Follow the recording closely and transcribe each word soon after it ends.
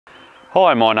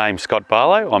Hi, my name's Scott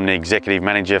Barlow. I'm the Executive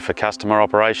Manager for Customer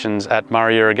Operations at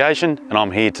Murray Irrigation, and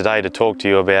I'm here today to talk to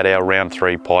you about our Round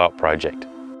 3 PIIOP project.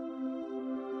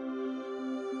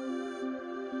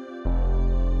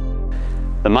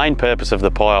 The main purpose of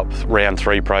the PIIOP Round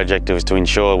 3 project was to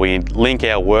ensure we link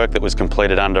our work that was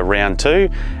completed under Round 2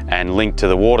 and link to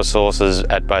the water sources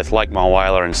at both Lake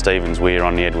Mulwala and Stevens Weir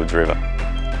on the Edwards River.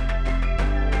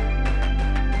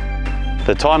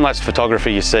 The time-lapse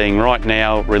photography you're seeing right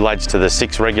now relates to the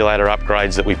 6 regulator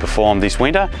upgrades that we performed this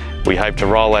winter. We hope to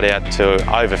roll that out to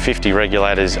over 50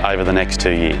 regulators over the next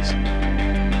 2 years.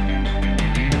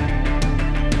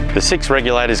 The 6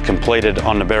 regulators completed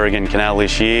on the Berrigan Canal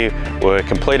this year were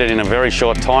completed in a very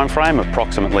short time frame,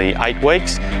 approximately 8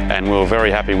 weeks, and we were very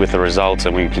happy with the results,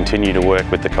 and we continue to work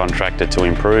with the contractor to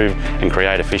improve and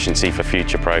create efficiency for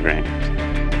future programs.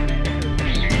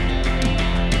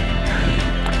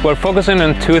 We're focusing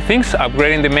on 2 things: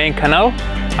 upgrading the main canal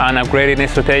and upgrading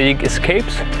strategic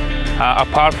escapes.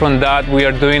 Apart from that, we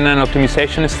are doing an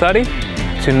optimization study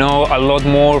to know a lot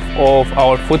more of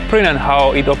our footprint and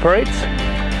how it operates.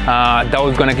 That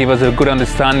was going to give us a good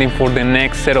understanding for the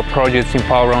next set of projects in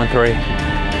PIIOP Round 3.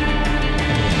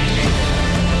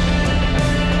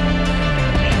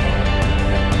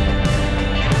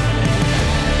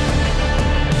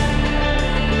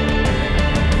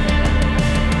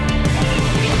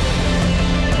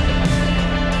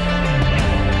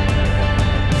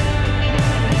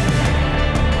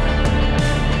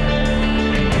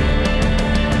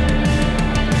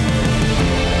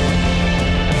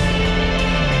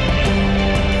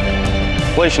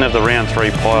 Completion of the Round 3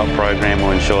 PIIOP program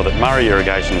will ensure that Murray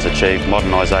Irrigation's achieved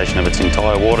modernisation of its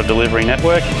entire water delivery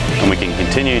network, and we can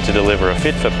continue to deliver a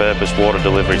fit-for-purpose water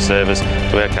delivery service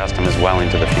to our customers well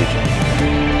into the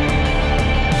future.